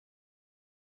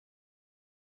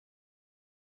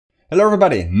Hello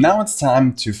everybody, now it's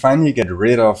time to finally get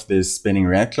rid of this spinning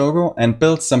React logo and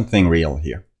build something real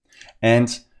here.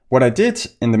 And what I did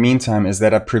in the meantime is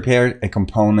that I prepared a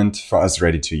component for us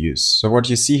ready to use. So what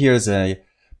you see here is a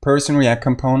person React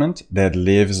component that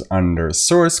lives under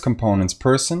source components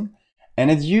person, and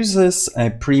it uses a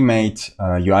pre-made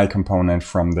UI component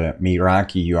from the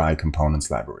Meraki UI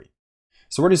components library.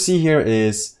 So what you see here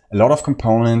is a lot of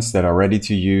components that are ready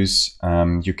to use.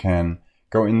 You can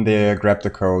go in there, grab the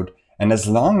code, and as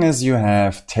long as you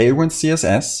have Tailwind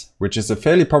CSS, which is a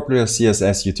fairly popular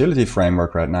CSS utility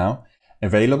framework right now,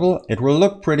 available, it will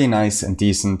look pretty nice and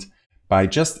decent by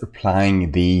just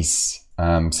applying these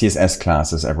CSS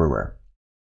classes everywhere.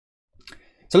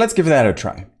 So let's give that a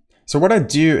try. So what I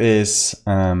do is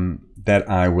that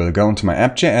I will go into my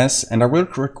app.js and I will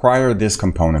require this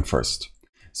component first.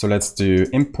 So let's do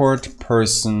import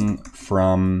person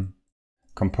from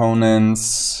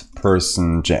components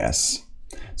person.js.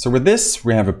 So with this,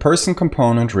 we have a person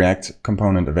component, React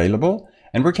component available,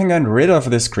 and we can get rid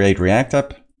of this create React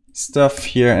app stuff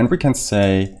here, and we can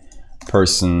say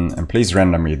person, and please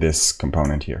render me this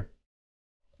component here.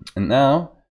 And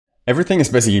now everything is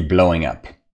basically blowing up.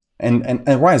 And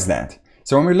why is that?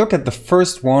 So when we look at the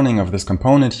first warning of this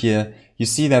component here, you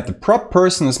see that the prop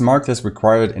person is marked as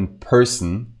required in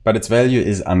person, but its value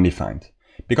is undefined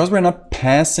because we're not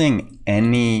passing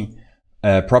any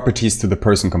properties to the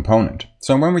person component.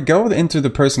 So when we go into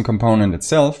the person component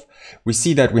itself, we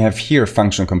see that we have here a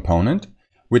function component,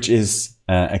 which is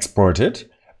exported,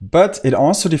 but it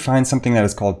also defines something that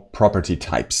is called property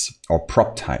types or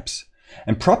prop types.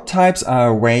 And prop types are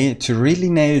a way to really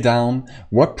nail down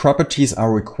what properties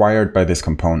are required by this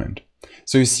component.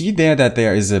 So you see there that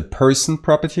there is a person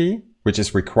property, which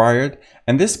is required,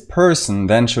 and this person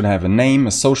then should have a name,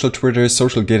 a social Twitter,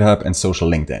 social GitHub, and social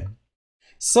LinkedIn.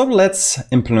 So let's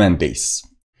implement these.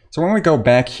 So when we go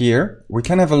back here, we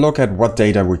can have a look at what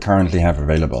data we currently have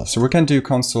available. So we can do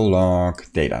console log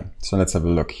data. So let's have a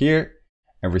look here.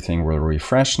 Everything will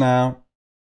refresh now.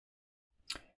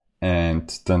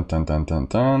 And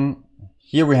dun.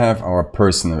 Here we have our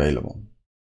person available.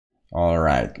 All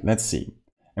right, let's see.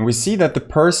 And we see that the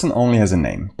person only has a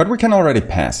name, but we can already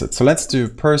pass it. So let's do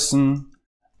person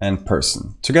and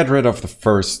person to get rid of the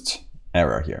first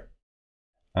error here.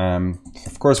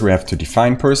 Of course, we have to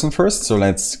define person first. So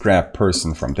let's grab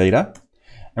person from data.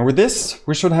 And with this,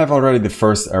 we should have already the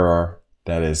first error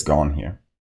that is gone here.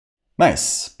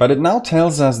 Nice. But it now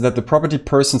tells us that the property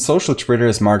person social Twitter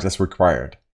is marked as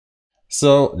required.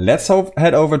 So let's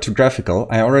head over to GraphQL.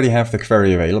 I already have the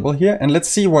query available here, and let's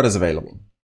see what is available.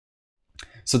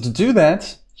 So to do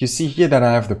that, you see here that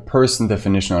I have the person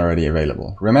definition already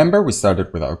available. Remember, we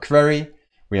started with our query.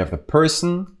 We have the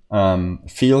person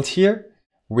field here,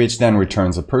 which then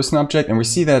returns a person object, and we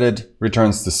see that it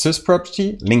returns the sys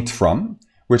property linked from,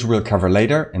 which we'll cover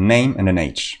later, a name and an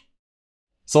age.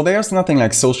 So there's nothing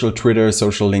like social Twitter,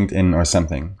 social LinkedIn or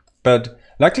something, but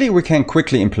luckily we can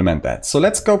quickly implement that. So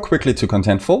let's go quickly to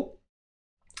Contentful,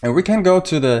 and we can go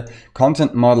to the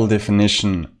content model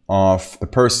definition of a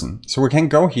person. So we can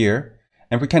go here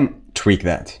and we can tweak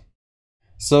that.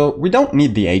 So we don't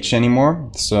need the age anymore.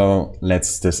 So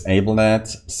let's disable that,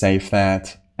 save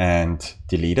that, and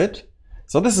delete it.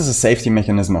 So this is a safety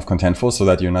mechanism of Contentful so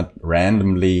that you not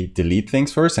randomly delete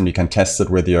things first and you can test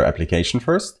it with your application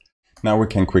first. Now we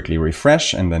can quickly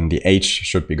refresh and then the age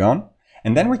should be gone.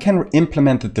 And then we can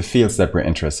implement the fields that we're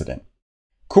interested in.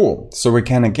 Cool. So we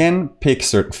can again pick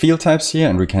certain field types here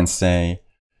and we can say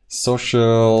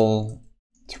social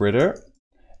Twitter,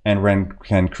 and we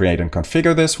can create and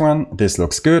configure this one. This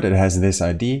looks good. It has this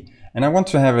ID and I want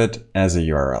to have it as a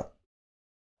URL.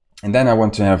 And then I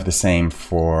want to have the same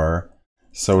for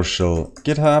social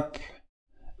GitHub.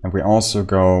 And we also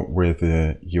go with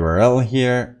the URL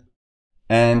here.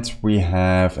 And we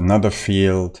have another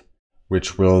field,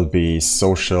 which will be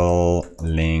social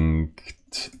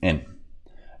LinkedIn.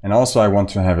 And also I want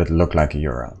to have it look like a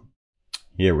URL.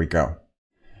 Here we go.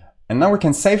 And now we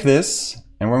can save this.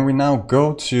 And when we now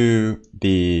go to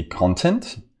the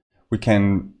content, we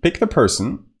can pick the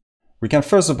person. We can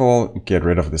first of all get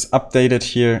rid of this updated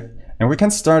here, and we can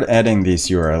start adding these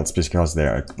URLs because they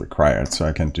are required. So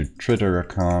I can do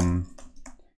twitter.com,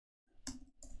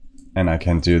 and I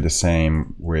can do the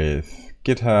same with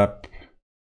GitHub,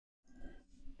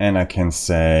 and I can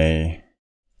say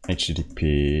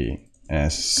https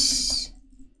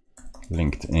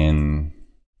linkedin.com.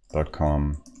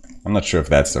 I'm not sure if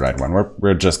that's the right one.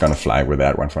 We're just going to fly with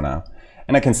that one for now.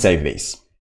 And I can save these.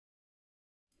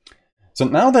 So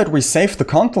now that we saved the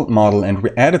content model and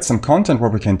we added some content,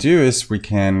 what we can do is we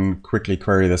can quickly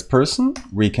query this person.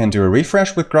 We can do a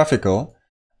refresh with GraphQL.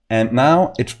 And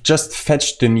now it just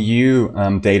fetched the new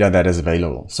data that is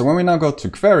available. So when we now go to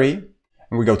query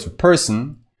and we go to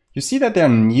person, you see that there are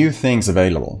new things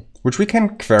available, which we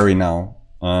can query now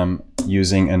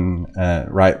using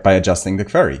by adjusting the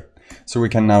query. So we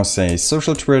can now say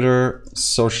social Twitter,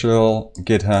 social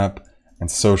GitHub, and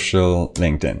social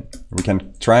LinkedIn. We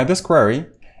can try this query,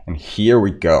 and here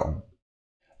we go.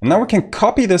 And now we can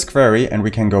copy this query and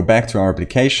we can go back to our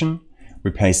application.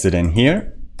 We paste it in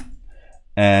here.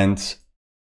 And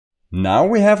now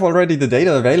we have already the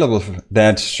data available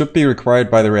that should be required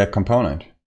by the React component.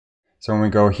 So when we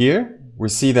go here, we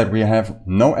see that we have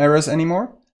no errors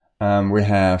anymore. We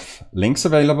have links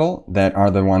available that are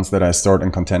the ones that I stored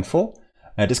in Contentful.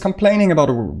 It is complaining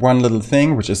about one little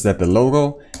thing, which is that the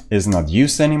logo is not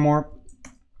used anymore.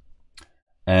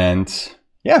 And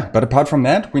yeah, but apart from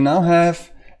that, we now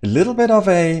have a little bit of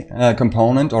a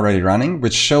component already running,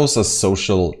 which shows us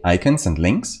social icons and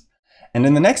links. And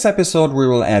in the next episode, we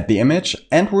will add the image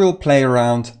and we'll play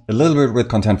around a little bit with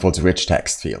Contentful's rich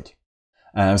text field.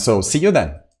 So see you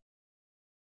then.